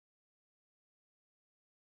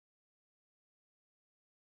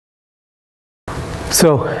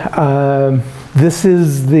So this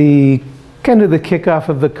is the kind of the kickoff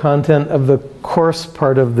of the content of the course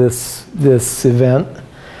part of this event.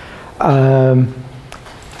 I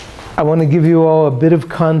want to give you all a bit of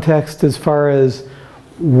context as far as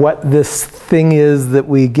what this thing is that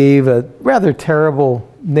we gave a rather terrible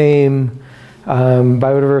name,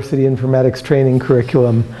 Biodiversity Informatics Training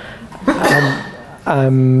Curriculum.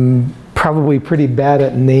 I'm probably pretty bad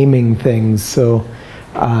at naming things, so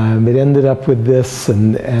it ended up with this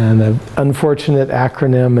and an unfortunate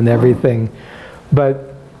acronym and everything.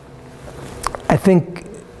 But I think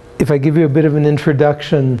if I give you a bit of an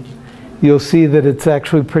introduction, you'll see that it's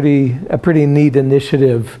actually a pretty neat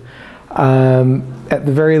initiative. At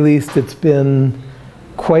the very least, it's been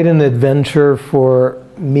quite an adventure for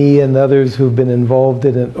me and others who've been involved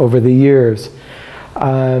in it over the years.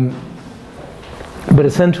 But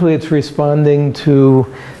essentially, it's responding to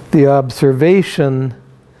the observation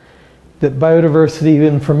that biodiversity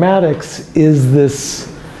informatics is this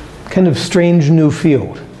kind of strange new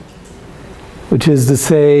field, which is to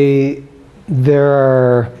say there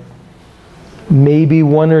are maybe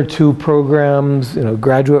one or two programs,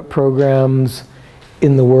 graduate programs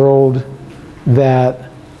in the world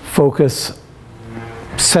that focus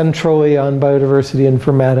centrally on biodiversity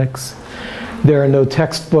informatics. There are no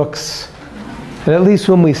textbooks. And at least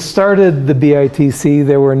when we started the BITC,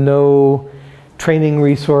 there were no training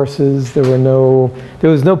resources. There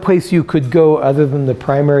was no place you could go other than the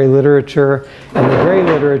primary literature and the gray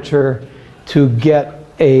literature to get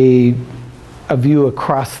a view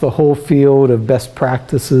across the whole field of best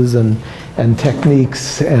practices and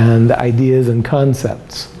techniques and ideas and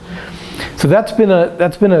concepts. So that's been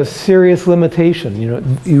a serious limitation.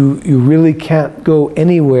 You really can't go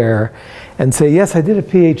anywhere and say, yes, I did a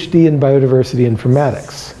PhD in biodiversity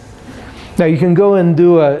informatics. Now you can go and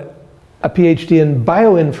do a PhD in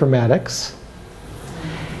bioinformatics,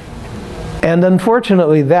 and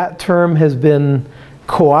unfortunately that term has been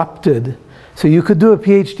co-opted. So you could do a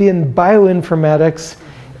PhD in bioinformatics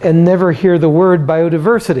and never hear the word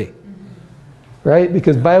biodiversity, right?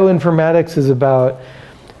 Because bioinformatics is about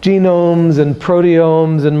genomes and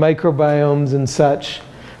proteomes and microbiomes and such,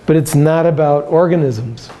 but it's not about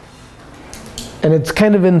organisms. And it's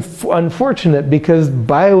kind of unfortunate because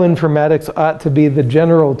bioinformatics ought to be the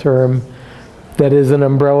general term that is an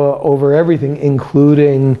umbrella over everything,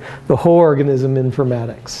 including the whole organism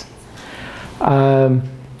informatics.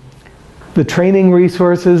 The training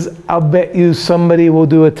resources, I'll bet you somebody will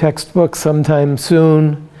do a textbook sometime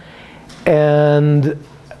soon. And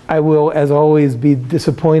I will, as always, be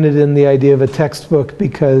disappointed in the idea of a textbook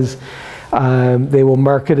because they will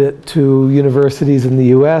market it to universities in the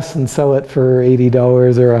US and sell it for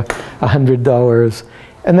 $80 or $100.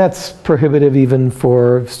 And that's prohibitive even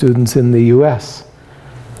for students in the US.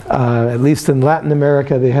 At least in Latin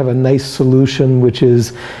America, they have a nice solution, which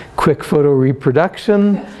is quick photo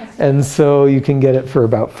reproduction. And so you can get it for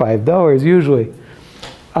about $5 usually.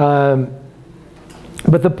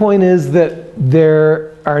 But the point is that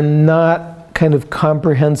there are not kind of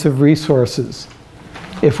comprehensive resources.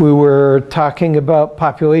 If we were talking about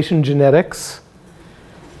population genetics,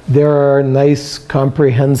 there are nice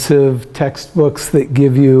comprehensive textbooks that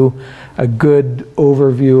give you a good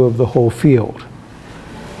overview of the whole field.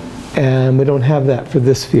 And we don't have that for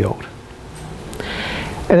this field.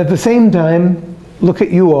 And at the same time, look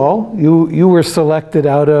at you all. You were selected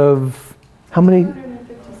out of how many?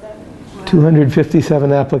 257.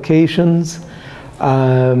 257 applications.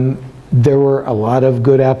 There were a lot of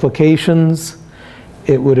good applications.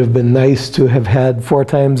 It would have been nice to have had 4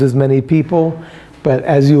 times as many people, but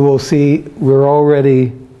as you will see, we're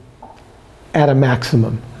already at a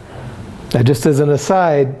maximum. Now, just as an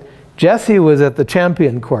aside, Jesse was at the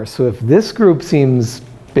champion course, so if this group seems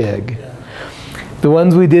big, the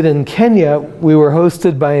ones we did in Kenya, we were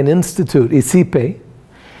hosted by an institute, ICIPE,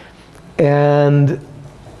 and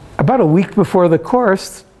about a week before the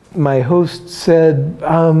course, my host said,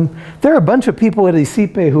 there are a bunch of people at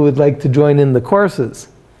ICIPE who would like to join in the courses.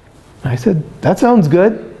 I said, that sounds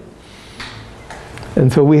good.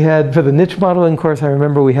 And so we had, for the niche modeling course, I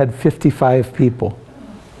remember we had 55 people.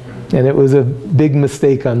 And it was a big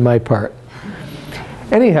mistake on my part.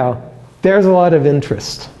 Anyhow, there's a lot of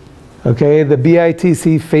interest. Okay, the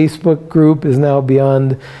BITC Facebook group is now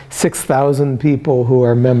beyond 6,000 people who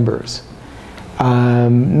are members.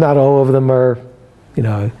 Not all of them are,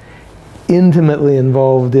 intimately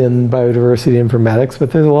involved in biodiversity informatics, but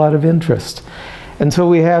there's a lot of interest. And so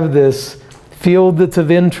we have this field that's of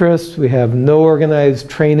interest. We have no organized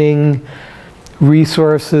training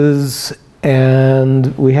resources,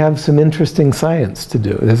 and we have some interesting science to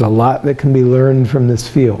do. There's a lot that can be learned from this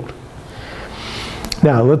field.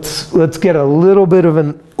 Now let's get a little bit of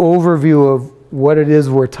an overview of what it is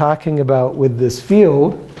we're talking about with this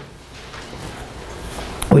field,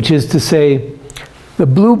 which is to say the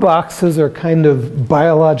blue boxes are kind of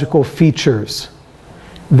biological features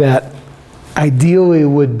that ideally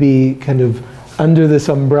would be kind of under this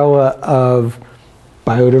umbrella of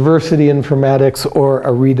biodiversity informatics or a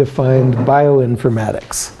redefined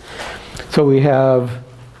bioinformatics. So we have,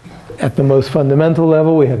 at the most fundamental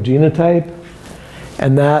level, we have genotype,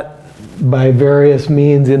 and that by various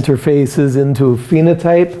means interfaces into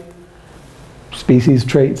phenotype, species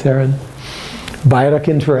traits, Aaron. Biotic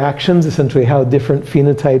interactions, essentially how different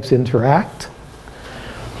phenotypes interact.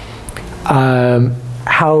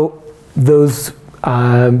 How those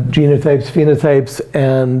genotypes, phenotypes,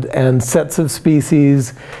 and sets of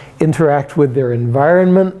species interact with their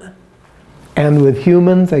environment and with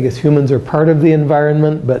humans. I guess humans are part of the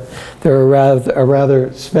environment, but they're a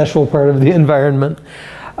rather special part of the environment.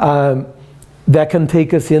 That can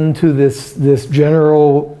take us into this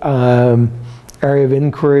general area of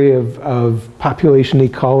inquiry of population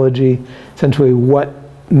ecology, essentially what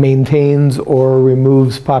maintains or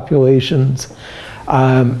removes populations,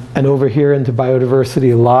 and over here into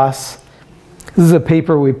biodiversity loss. This is a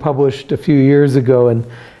paper we published a few years ago, and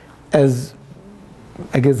as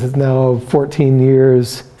I guess it's now 14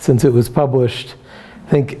 years since it was published, I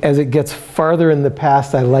think as it gets farther in the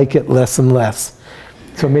past, I like it less and less.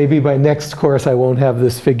 So maybe by next course I won't have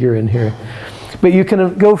this figure in here. But you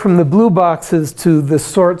can go from the blue boxes to the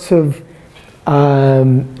sorts of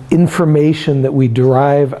information that we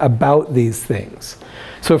derive about these things.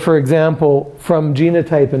 So for example, from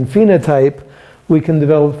genotype and phenotype, we can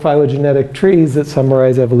develop phylogenetic trees that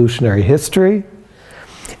summarize evolutionary history.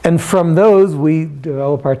 And from those, we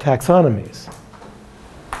develop our taxonomies.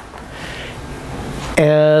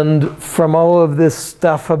 And from all of this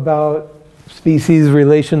stuff about species'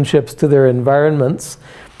 relationships to their environments,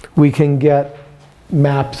 we can get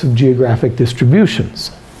maps of geographic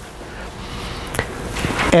distributions.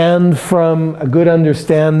 And from a good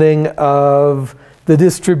understanding of the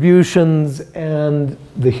distributions and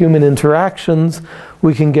the human interactions,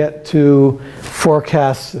 we can get to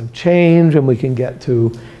forecasts of change, and we can get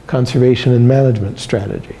to conservation and management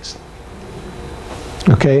strategies.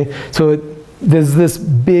 Okay, so there's this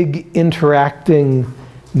big interacting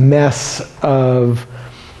mess of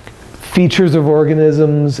features of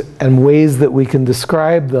organisms and ways that we can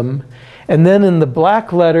describe them. And then in the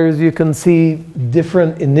black letters, you can see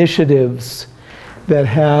different initiatives that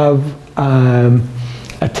have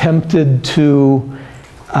attempted to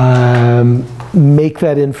make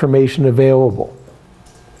that information available.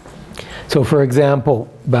 So for example,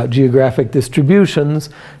 about geographic distributions,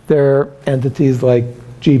 there are entities like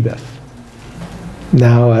GBIF,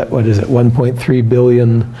 now at, what is it, 1.3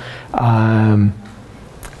 billion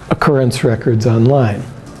occurrence records online.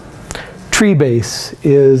 Treebase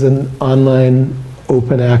is an online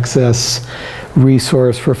open access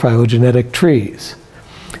resource for phylogenetic trees.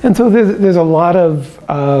 And so there's a lot of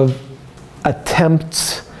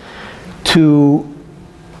attempts to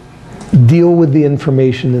deal with the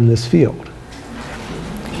information in this field.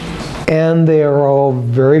 And they are all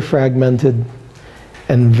very fragmented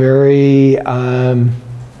and very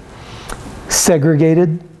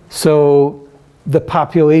segregated. So the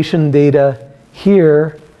population data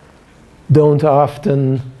here don't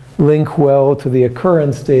often link well to the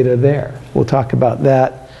occurrence data there. We'll talk about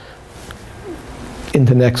that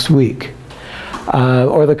into next week.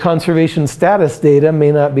 Or the conservation status data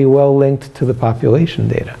may not be well linked to the population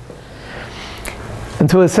data. And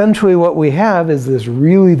so essentially what we have is this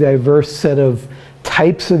really diverse set of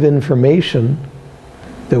types of information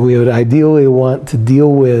that we would ideally want to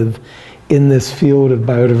deal with in this field of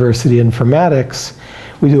biodiversity informatics.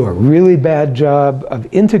 We do a really bad job of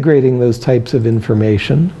integrating those types of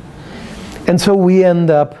information. And so we end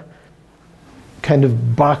up kind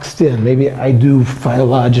of boxed in. Maybe I do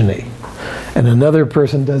phylogeny, and another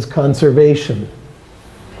person does conservation.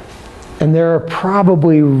 And there are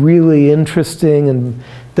probably really interesting and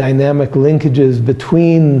dynamic linkages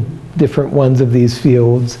between different ones of these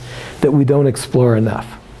fields that we don't explore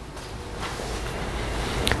enough.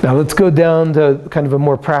 Now let's go down to kind of a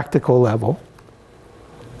more practical level.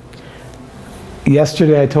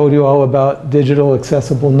 Yesterday I told you all about digital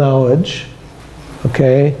accessible knowledge.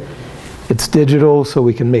 Okay? It's digital so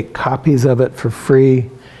we can make copies of it for free.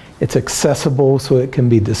 It's accessible so it can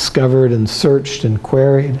be discovered and searched and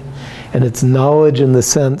queried. And it's knowledge in the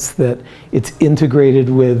sense that it's integrated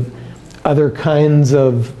with other kinds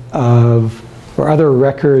of or other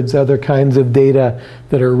records, other kinds of data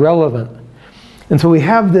that are relevant. And so we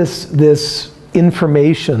have this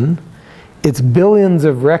information It's billions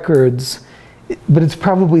of records, but it's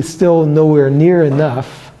probably still nowhere near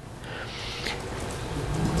enough.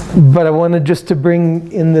 But I wanted just to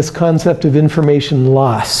bring in this concept of information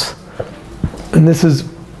loss. And this is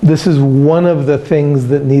one of the things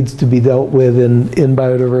that needs to be dealt with in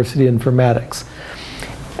biodiversity informatics.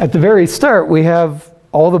 At the very start, we have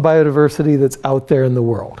all the biodiversity that's out there in the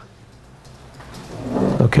world.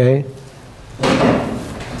 Okay?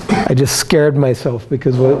 I just scared myself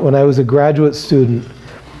because when I was a graduate student,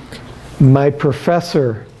 my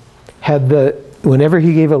professor had whenever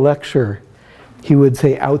he gave a lecture, he would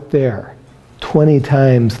say out there 20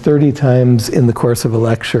 times, 30 times in the course of a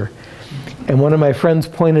lecture. And one of my friends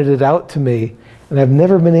pointed it out to me, and I've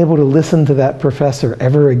never been able to listen to that professor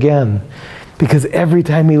ever again, because every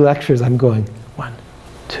time he lectures, I'm going, 1,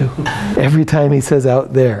 2, every time he says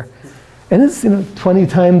out there. And it's 20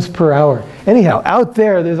 times per hour. Anyhow, out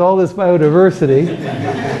there, there's all this biodiversity,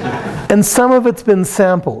 and some of it's been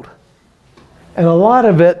sampled. And a lot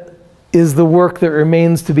of it is the work that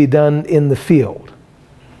remains to be done in the field,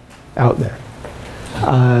 out there.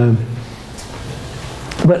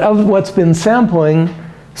 But of what's been sampling,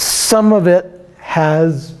 some of it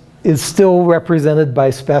is still represented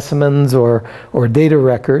by specimens or data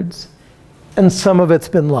records, and some of it's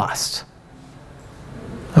been lost.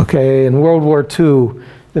 Okay, in World War II,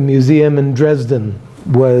 the museum in Dresden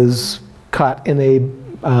was caught in a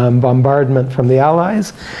bombardment from the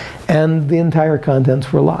Allies, and the entire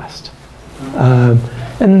contents were lost.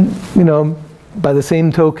 And by the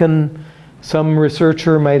same token, some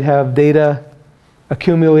researcher might have data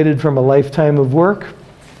accumulated from a lifetime of work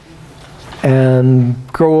and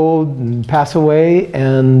grow old and pass away,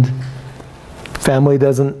 and family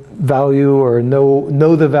doesn't value or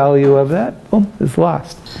know the value of that. Well, it's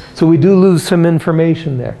lost. So we do lose some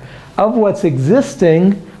information there. Of what's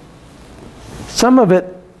existing, some of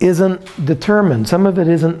it isn't determined, some of it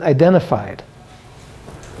isn't identified.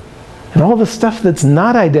 And all the stuff that's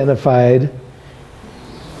not identified,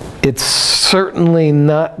 it's certainly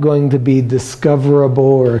not going to be discoverable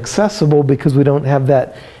or accessible because we don't have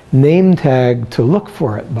that name tag to look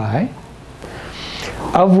for it by.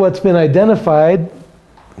 Of what's been identified,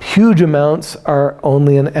 huge amounts are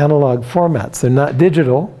only in analog formats. They're not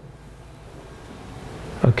digital.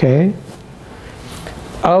 Okay?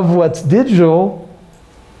 Of what's digital,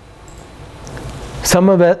 some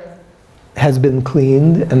of it has been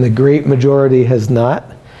cleaned and the great majority has not.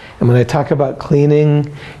 And when I talk about cleaning,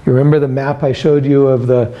 you remember the map I showed you of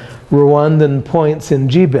the Rwandan points in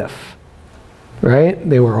GBIF, right?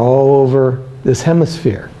 They were all over this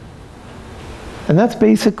hemisphere. And that's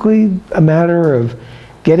basically a matter of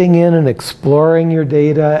getting in and exploring your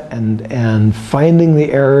data and finding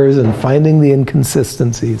the errors and finding the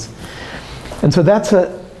inconsistencies. And so that's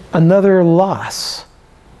another loss.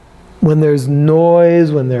 When there's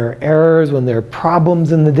noise, when there are errors, when there are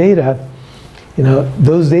problems in the data,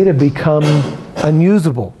 those data become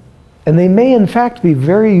unusable. And they may in fact be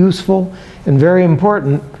very useful and very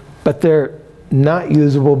important, but they're not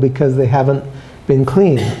usable because they haven't been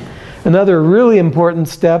cleaned. Another really important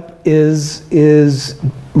step is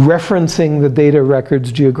referencing the data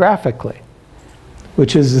records geographically,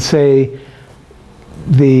 which is to say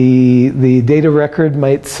the data record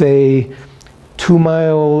might say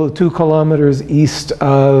 2 kilometers east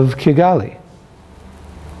of Kigali.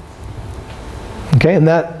 Okay, and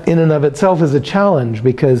that in and of itself is a challenge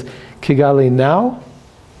because Kigali now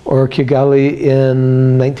or Kigali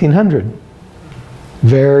in 1900,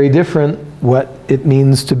 very different what it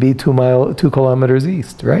means to be 2 kilometers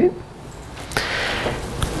east, right?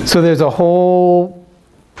 So there's a whole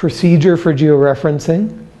procedure for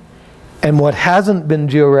georeferencing, and what hasn't been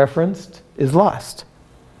georeferenced is lost.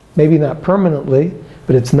 Maybe not permanently,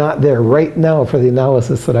 but it's not there right now for the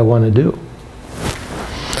analysis that I want to do.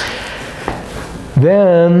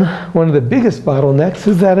 Then, one of the biggest bottlenecks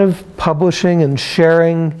is that of publishing and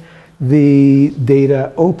sharing the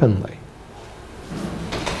data openly.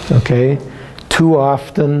 Okay? Too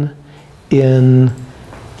often in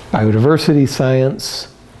biodiversity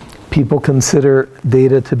science, people consider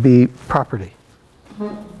data to be property.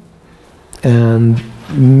 And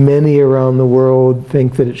many around the world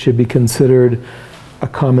think that it should be considered a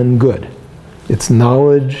common good. It's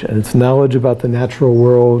knowledge, and it's knowledge about the natural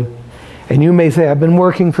world. And you may say, I've been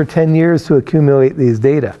working for 10 years to accumulate these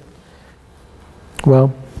data.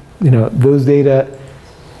 Well, those data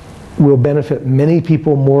will benefit many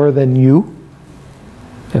people more than you.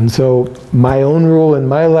 And so my own rule in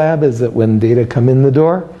my lab is that when data come in the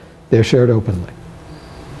door, they're shared openly.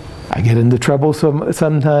 I get into trouble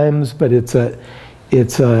sometimes, but it's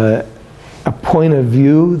a point of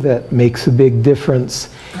view that makes a big difference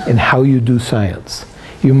in how you do science.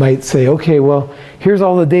 You might say, okay, well, here's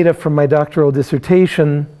all the data from my doctoral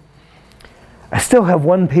dissertation. I still have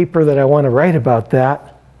one paper that I want to write about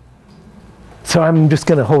that, so I'm just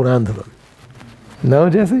going to hold on to them. No,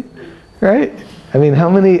 Jesse? Right? I mean, how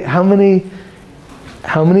many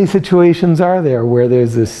situations are there where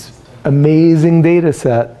there's this amazing data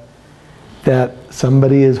set that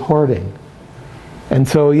somebody is hoarding? And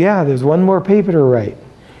so, yeah, there's one more paper to write.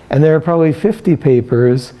 And there are probably 50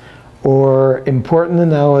 papers or important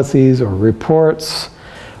analyses or reports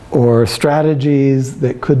or strategies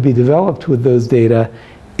that could be developed with those data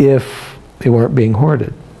if they weren't being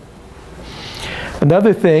hoarded.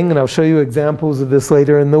 Another thing, and I'll show you examples of this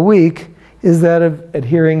later in the week, is that of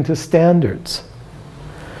adhering to standards.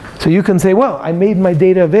 So you can say, well, I made my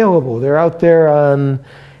data available. They're out there on,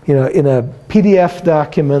 in a PDF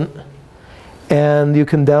document, and you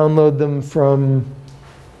can download them from,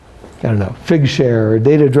 I don't know, Figshare or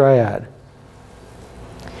Data Dryad.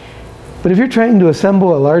 But if you're trying to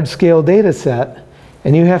assemble a large-scale data set,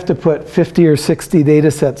 and you have to put 50 or 60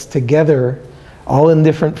 data sets together, all in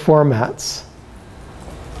different formats,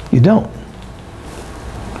 you don't,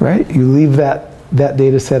 right? You leave that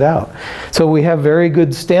data set out. So we have very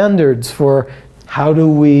good standards for how do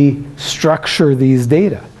we structure these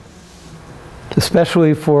data.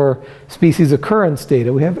 Especially for species occurrence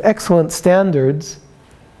data, we have excellent standards.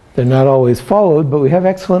 They're not always followed, but we have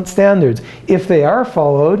excellent standards. If they are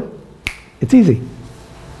followed, it's easy.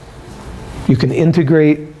 You can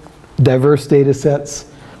integrate diverse data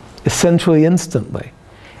sets essentially instantly.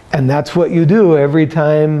 And that's what you do every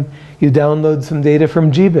time you download some data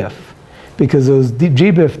from GBIF, because those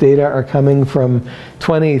GBIF data are coming from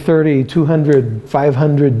 20, 30, 200,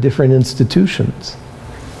 500 different institutions.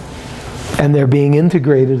 And they're being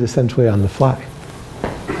integrated essentially on the fly.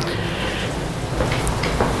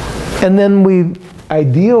 And then we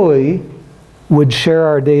ideally would share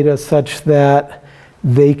our data such that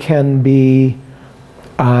they can be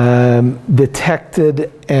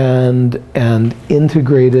detected and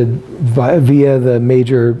integrated via the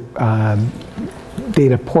major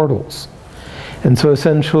data portals. And so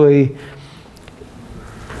essentially,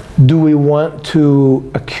 do we want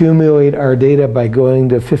to accumulate our data by going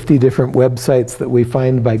to 50 different websites that we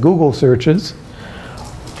find by Google searches?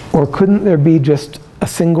 Or couldn't there be just a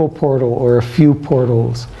single portal or a few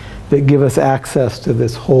portals that give us access to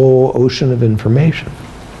this whole ocean of information?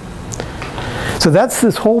 So that's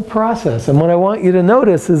this whole process. And what I want you to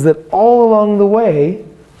notice is that all along the way,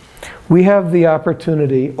 we have the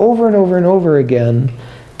opportunity over and over and over again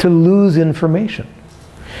to lose information.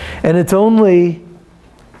 And it's only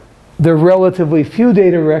the relatively few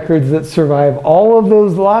data records that survive all of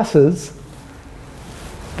those losses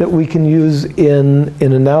that we can use in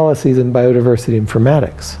analyses in biodiversity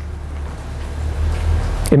informatics.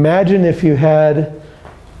 Imagine if you had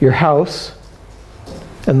your house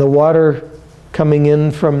and the water coming in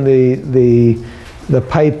from the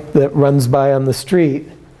pipe that runs by on the street,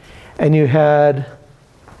 and you had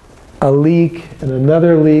a leak and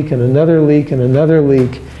another leak and another leak and another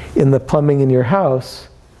leak in the plumbing in your house.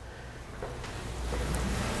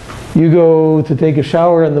 You go to take a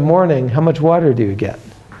shower in the morning, how much water do you get?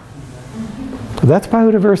 Well, that's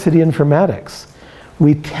biodiversity informatics.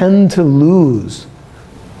 We tend to lose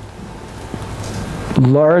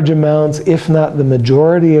large amounts, if not the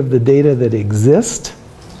majority of the data that exist.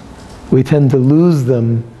 We tend to lose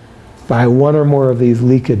them by one or more of these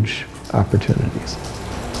leakage opportunities.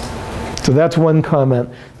 So that's one comment.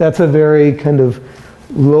 That's a very kind of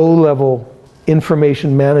low-level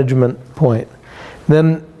information management point.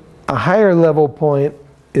 Then a higher level point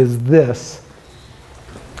is this,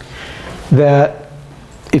 that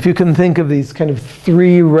if you can think of these kind of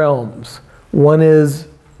three realms. One is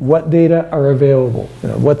what data are available.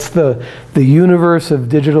 What's the universe of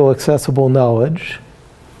digital accessible knowledge?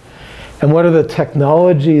 And what are the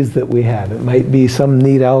technologies that we have? It might be some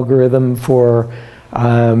neat algorithm for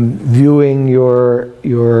viewing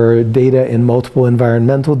your data in multiple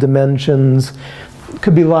environmental dimensions. It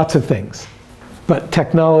could be lots of things, but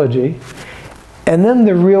technology. And then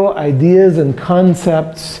the real ideas and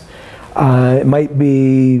concepts. It might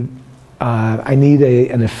be, I need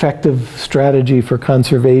an effective strategy for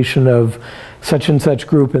conservation of such and such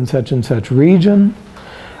group in such and such region.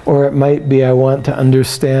 Or it might be, I want to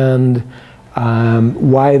understand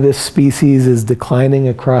why this species is declining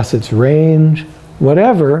across its range.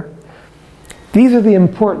 Whatever. These are the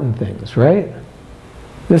important things, right?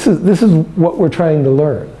 This is what we're trying to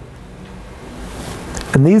learn.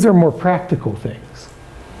 And these are more practical things.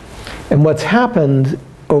 And what's happened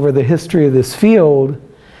over the history of this field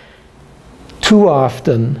too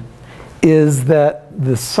often is that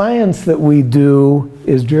the science that we do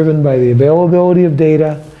is driven by the availability of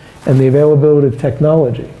data and the availability of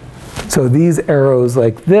technology. So these arrows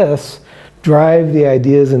like this drive the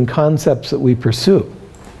ideas and concepts that we pursue.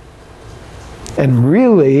 And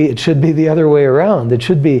really, it should be the other way around. It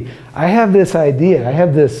should be, I have this idea, I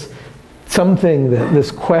have this something, this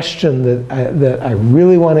question that I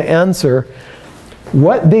really want to answer.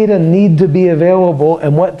 What data need to be available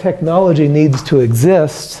and what technology needs to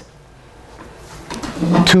exist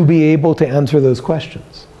to be able to answer those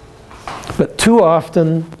questions? But too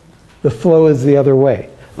often, the flow is the other way.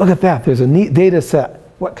 Look at that, there's a neat data set.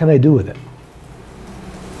 What can I do with it?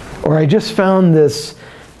 Or I just found this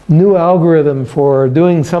new algorithm for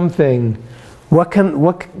doing something. What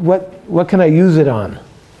can I use it on?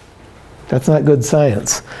 That's not good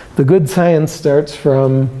science. The good science starts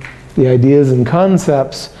from the ideas and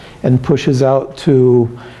concepts and pushes out to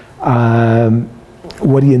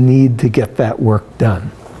what do you need to get that work done.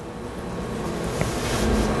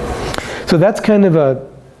 So that's kind of a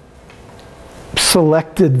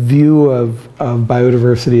selected view of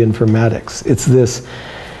biodiversity informatics. It's this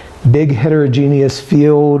big heterogeneous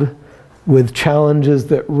field with challenges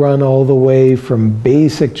that run all the way from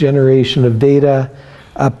basic generation of data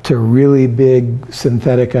up to really big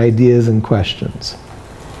synthetic ideas and questions.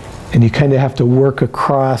 And you kind of have to work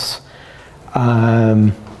across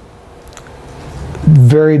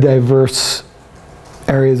very diverse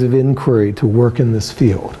areas of inquiry to work in this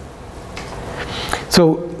field.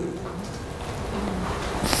 So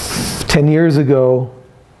 10 years ago,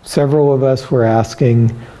 several of us were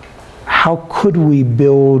asking, how could we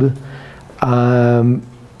build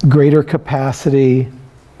greater capacity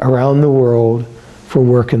around the world for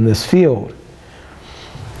work in this field?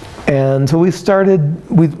 And so we started,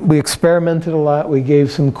 we experimented a lot. We gave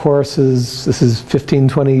some courses. This is 15,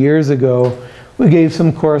 20 years ago. We gave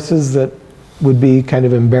some courses that would be kind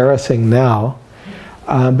of embarrassing now.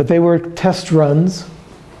 But they were test runs.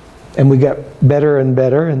 And we got better and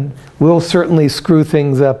better. And we'll certainly screw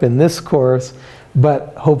things up in this course.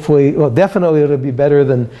 But hopefully, well, definitely it'll be better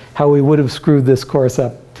than how we would have screwed this course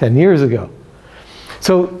up 10 years ago.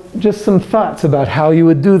 So just some thoughts about how you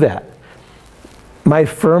would do that. My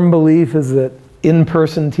firm belief is that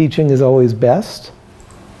in-person teaching is always best.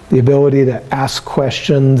 The ability to ask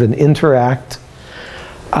questions and interact.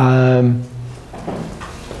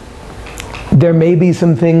 There may be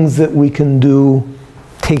some things that we can do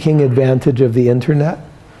taking advantage of the internet. I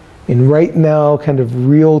mean, right now, kind of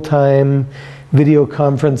real-time video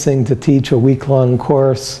conferencing to teach a week-long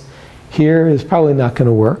course here is probably not going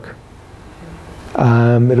to work.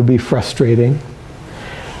 It'll be frustrating.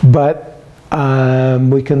 But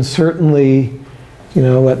we can certainly, you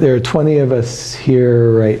know, there are 20 of us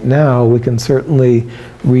here right now. We can certainly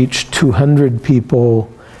reach 200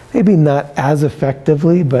 people, maybe not as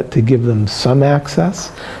effectively, but to give them some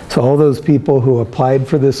access. So all those people who applied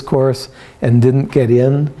for this course and didn't get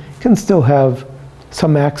in can still have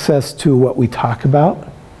some access to what we talk about,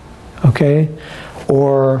 okay?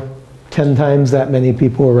 Or 10 times that many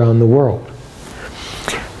people around the world.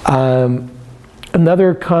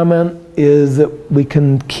 Another comment is that we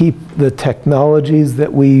can keep the technologies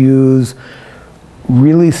that we use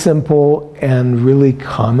really simple and really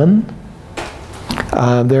common.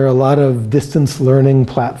 There are a lot of distance learning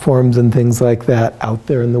platforms and things like that out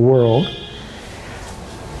there in the world.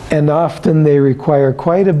 And often they require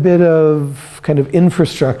quite a bit of kind of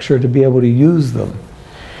infrastructure to be able to use them.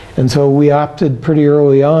 And so we opted pretty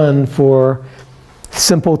early on for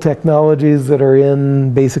simple technologies that are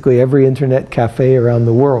in basically every internet cafe around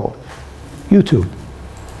the world. YouTube,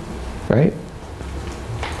 right?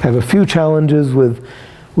 Have a few challenges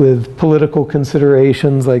with political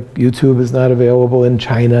considerations, like YouTube is not available in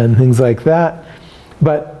China and things like that.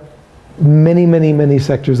 But many, many, many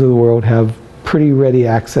sectors of the world have pretty ready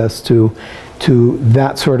access to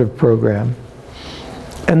that sort of program.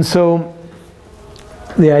 And so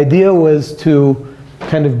the idea was to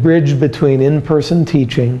kind of bridge between in-person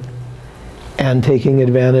teaching and taking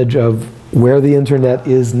advantage of where the internet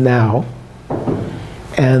is now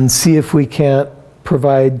and see if we can't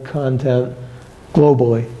provide content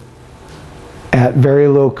globally at very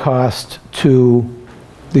low cost to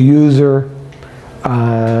the user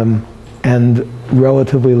and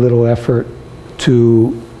relatively little effort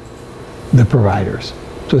to the providers.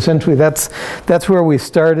 So essentially that's where we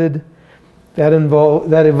started. That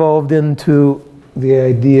evolved into the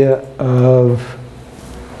idea of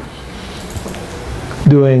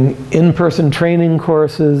doing in-person training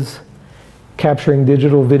courses, capturing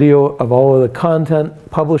digital video of all of the content,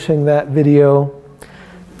 publishing that video.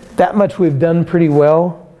 That much we've done pretty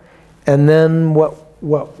well. And then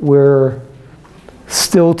what we're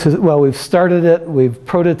still well, we've started it, we've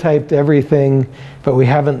prototyped everything, but we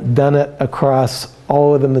haven't done it across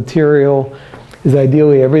all of the material, is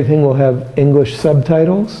ideally everything will have English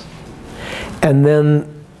subtitles. And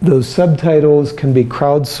then those subtitles can be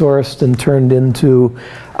crowdsourced and turned into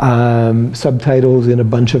subtitles in a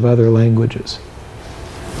bunch of other languages.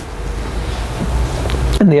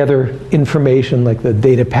 And the other information, like the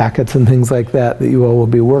data packets and things like that, that you all will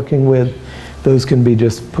be working with, those can be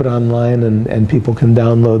just put online and people can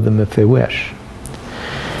download them if they wish.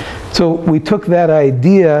 So we took that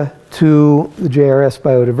idea to the JRS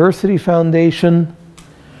Biodiversity Foundation.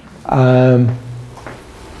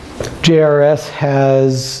 JRS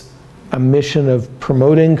has a mission of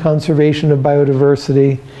promoting conservation of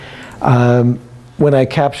biodiversity. When I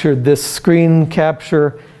captured this screen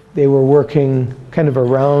capture, they were working kind of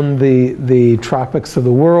around the tropics of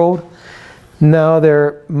the world. Now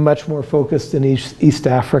they're much more focused in East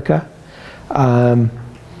Africa.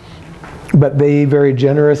 But they very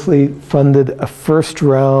generously funded a first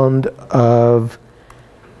round of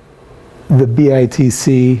the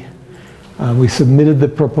BITC. We submitted the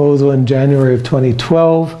proposal in January of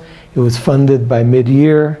 2012. It was funded by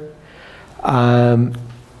mid-year. And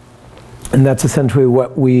that's essentially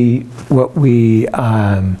what we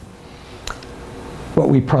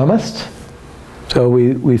promised. So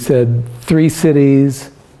we said 3 cities.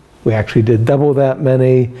 We actually did double that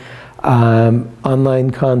many. Online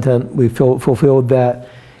content, we fulfilled that.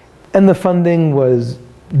 And the funding was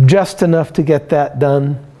just enough to get that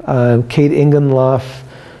done. Kate Ingenloff,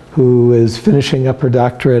 who is finishing up her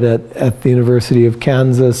doctorate at the University of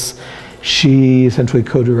Kansas, she essentially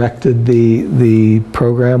co-directed the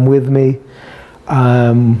program with me.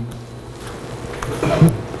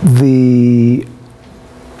 The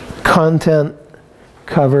content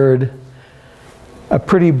covered a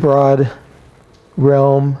pretty broad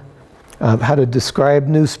realm. How to describe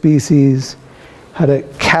new species, how to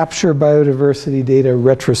capture biodiversity data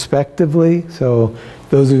retrospectively. So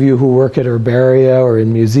those of you who work at herbaria or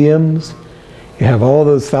in museums, you have all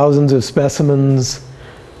those thousands of specimens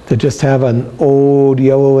that just have an old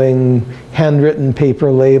yellowing handwritten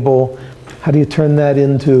paper label. How do you turn that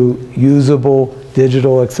into usable,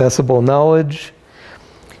 digital, accessible knowledge?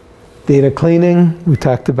 Data cleaning, we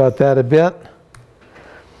talked about that a bit.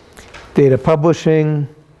 Data publishing,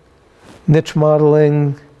 niche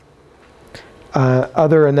modeling,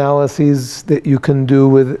 other analyses that you can do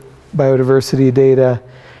with biodiversity data,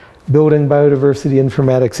 building biodiversity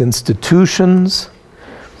informatics institutions,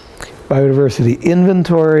 biodiversity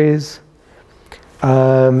inventories,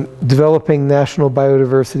 developing national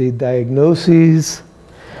biodiversity diagnoses,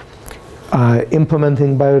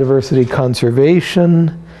 implementing biodiversity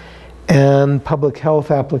conservation, and public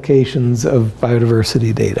health applications of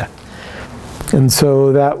biodiversity data. And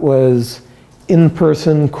so that was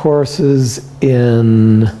in-person courses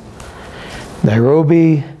in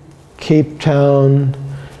Nairobi, Cape Town,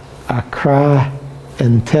 Accra,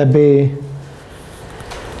 Entebbe,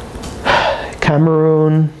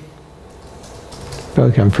 Cameroon,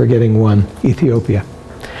 I'm forgetting one, Ethiopia.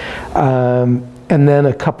 And then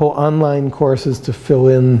a couple online courses to fill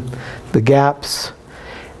in the gaps.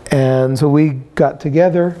 And so we got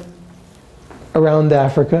together around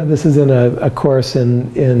Africa. This is in a course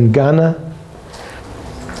in Ghana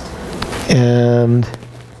and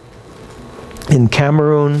in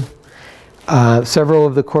Cameroon. Several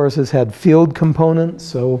of the courses had field components.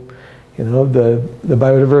 So, you know, the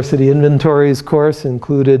biodiversity inventories course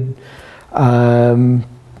included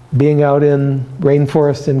being out in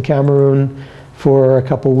rainforest in Cameroon for a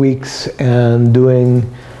couple weeks and doing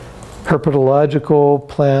herpetological,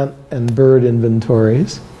 plant, and bird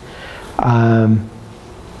inventories. And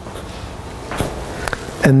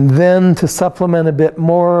then to supplement a bit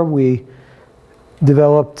more, we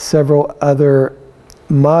developed several other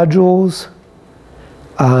modules.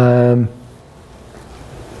 Not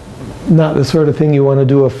the sort of thing you want to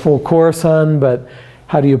do a full course on, but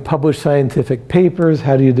how do you publish scientific papers?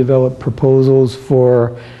 How do you develop proposals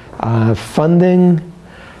for funding?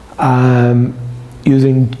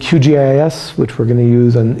 Using QGIS, which we're going to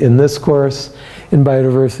use in this course, in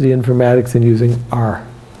biodiversity informatics, and using R.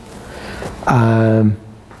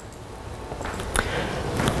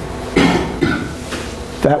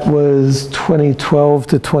 That was 2012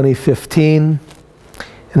 to 2015.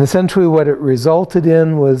 And essentially what it resulted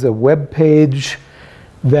in was a web page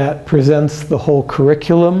that presents the whole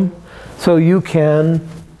curriculum. So you can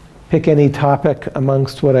pick any topic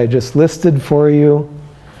amongst what I just listed for you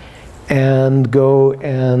and go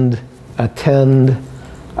and attend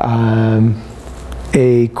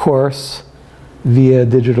a course via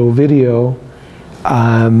digital video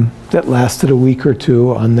that lasted a week or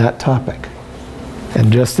two on that topic.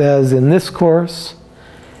 And just as in this course,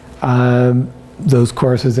 those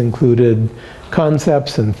courses included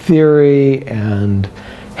concepts and theory and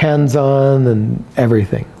hands-on and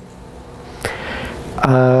everything.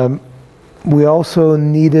 We also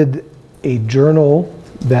needed a journal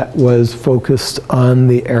that was focused on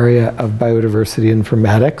the area of biodiversity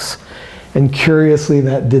informatics, and curiously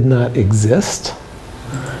that did not exist.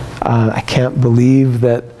 I can't believe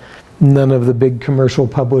that none of the big commercial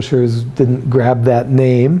publishers didn't grab that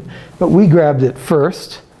name, but we grabbed it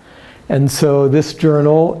first. And so this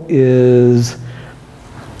journal is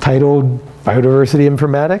titled Biodiversity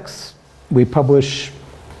Informatics. We publish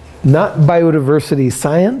not biodiversity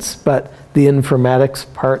science, but the informatics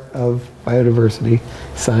part of biodiversity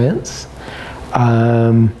science.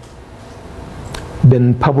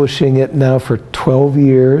 Been publishing it now for 12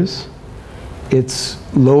 years. It's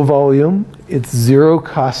low volume. It's zero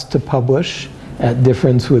cost to publish, at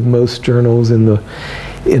difference with most journals in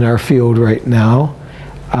our field right now.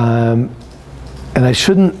 And I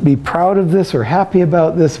shouldn't be proud of this or happy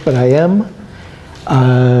about this, but I am.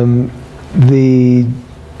 The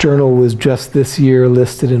journal was just this year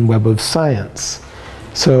listed in Web of Science.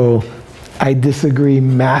 So I disagree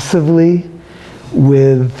massively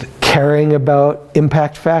with caring about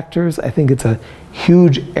impact factors. I think it's a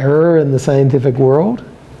huge error in the scientific world,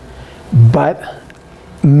 but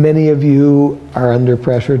many of you are under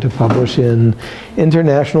pressure to publish in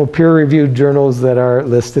international peer-reviewed journals that are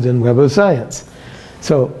listed in Web of Science.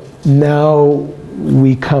 So now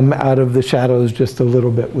we come out of the shadows just a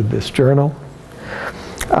little bit with this journal.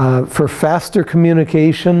 For faster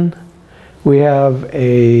communication, we have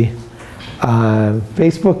a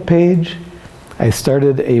Facebook page. I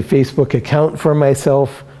started a Facebook account for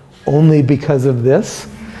myself only because of this.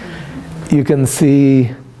 You can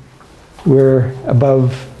see we're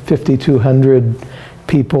above 5,200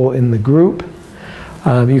 people in the group.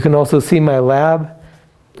 You can also see my lab.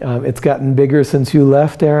 It's gotten bigger since you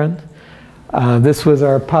left, Aaron. This was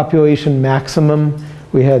our population maximum.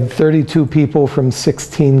 We had 32 people from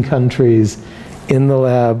 16 countries in the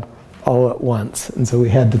lab all at once, and so we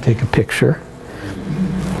had to take a picture.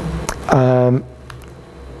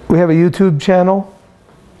 We have a YouTube channel,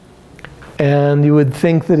 and you would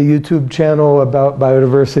think that a YouTube channel about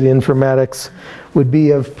biodiversity informatics would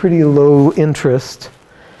be of pretty low interest,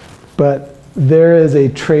 but there is a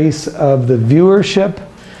trace of the viewership.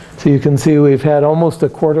 So you can see we've had almost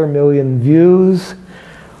 250,000 views,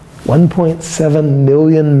 1.7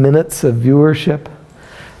 million minutes of viewership.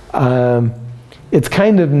 It's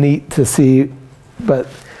kind of neat to see, but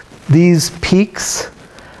these peaks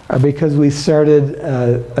are because we started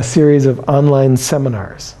a series of online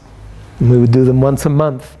seminars. And we would do them once a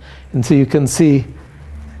month. And so you can see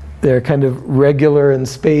they're kind of regular in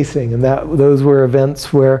spacing, and those were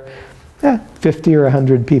events where 50 or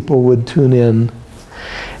 100 people would tune in.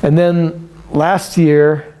 And then last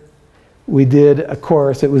year, we did a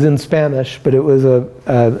course. It was in Spanish, but it was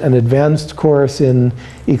an advanced course in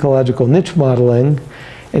ecological niche modeling.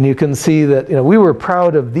 And you can see that we were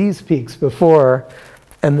proud of these peaks before,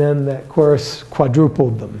 and then that course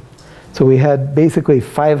quadrupled them. So we had basically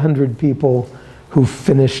 500 people who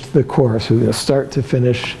finished the course, who start to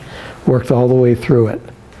finish, worked all the way through it.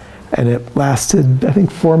 And it lasted, I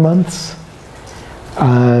think, 4 months.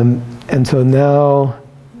 And so now,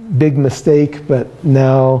 big mistake, but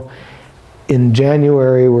now in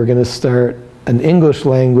January, we're going to start an English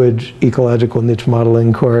language ecological niche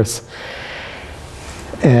modeling course.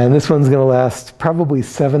 And this one's going to last probably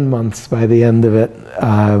 7 months by the end of it.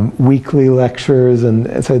 Weekly lectures,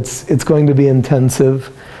 and so it's going to be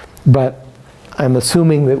intensive, but I'm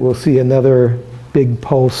assuming that we'll see another big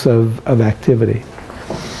pulse of activity.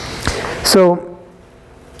 So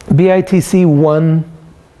BITC1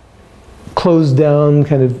 closed down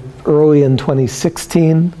kind of early in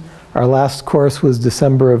 2016. Our last course was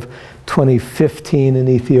December of 2015 in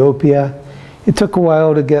Ethiopia. It took a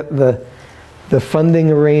while to get the funding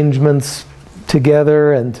arrangements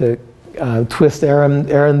together and to twist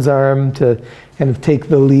Aaron's arm to kind of take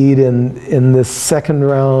the lead in this second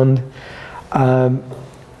round.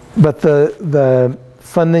 But the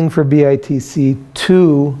funding for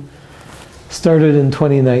BITC2 started in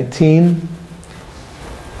 2019.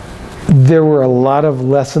 There were a lot of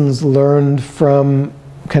lessons learned from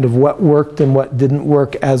kind of what worked and what didn't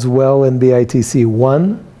work as well in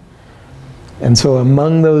BITC1. And so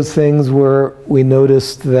among those things we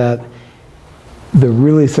noticed that the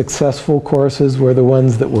really successful courses were the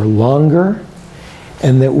ones that were longer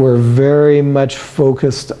and that were very much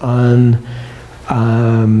focused on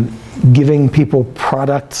giving people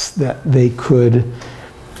products that they could,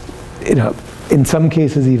 in some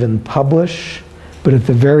cases even publish, but at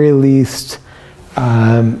the very least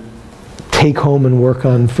take home and work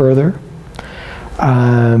on further.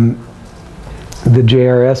 The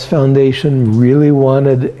JRS Foundation really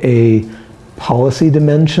wanted a policy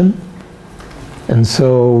dimension, and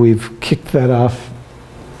so we've kicked that off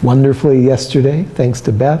wonderfully yesterday, thanks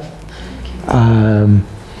to Beth.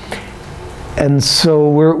 And so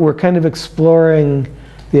we're kind of exploring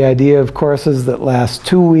the idea of courses that last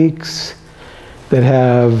 2 weeks, that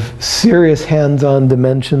have serious hands-on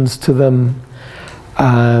dimensions to them.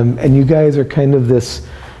 And you guys are kind of this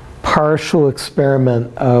partial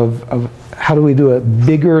experiment of how do we do a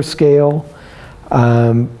bigger scale.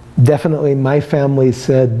 Definitely my family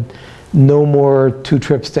said no more 2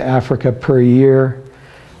 trips to Africa per year.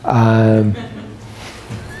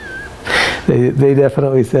 They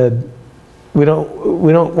definitely said, we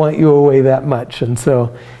don't want you away that much. And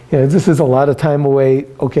so, this is a lot of time away.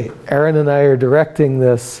 Okay, Aaron and I are directing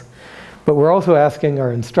this, but we're also asking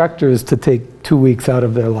our instructors to take 2 weeks out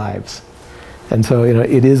of their lives. And so,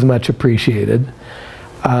 it is much appreciated.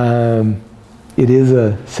 It is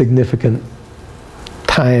a significant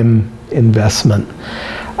time investment.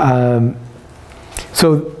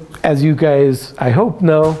 So, as you guys, I hope,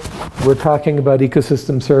 know, we're talking about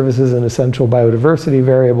ecosystem services and essential biodiversity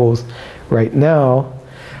variables right now.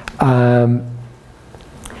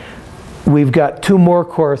 We've got 2 more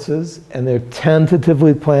courses, and they're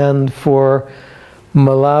tentatively planned for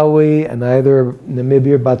Malawi and either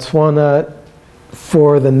Namibia or Botswana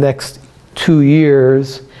for the next 2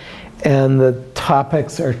 years. And the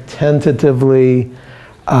topics are tentatively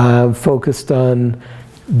focused on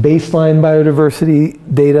baseline biodiversity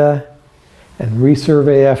data and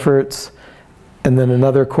resurvey efforts, and then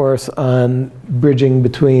another course on bridging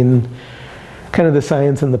between kind of the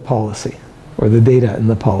science and the policy, or the data and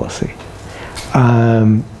the policy.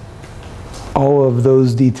 All of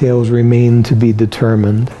those details remain to be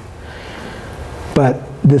determined, but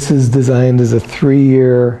this is designed as a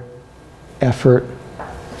 3-year effort,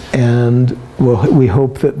 and we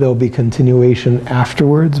hope that there'll be continuation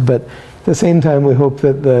afterwards, but at the same time we hope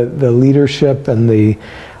that the leadership and the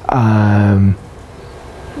kind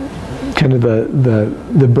of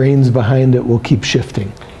the brains behind it will keep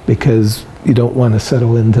shifting, because you don't want to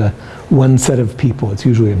settle into one set of people. It's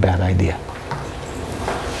usually a bad idea.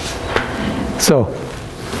 So,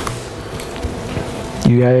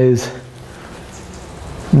 you guys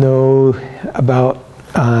know about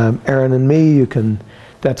Aaron and me. You can,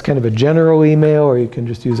 that's kind of a general email, or you can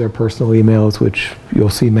just use our personal emails, which you'll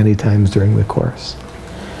see many times during the course.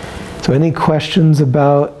 So any questions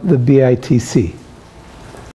about the BITC?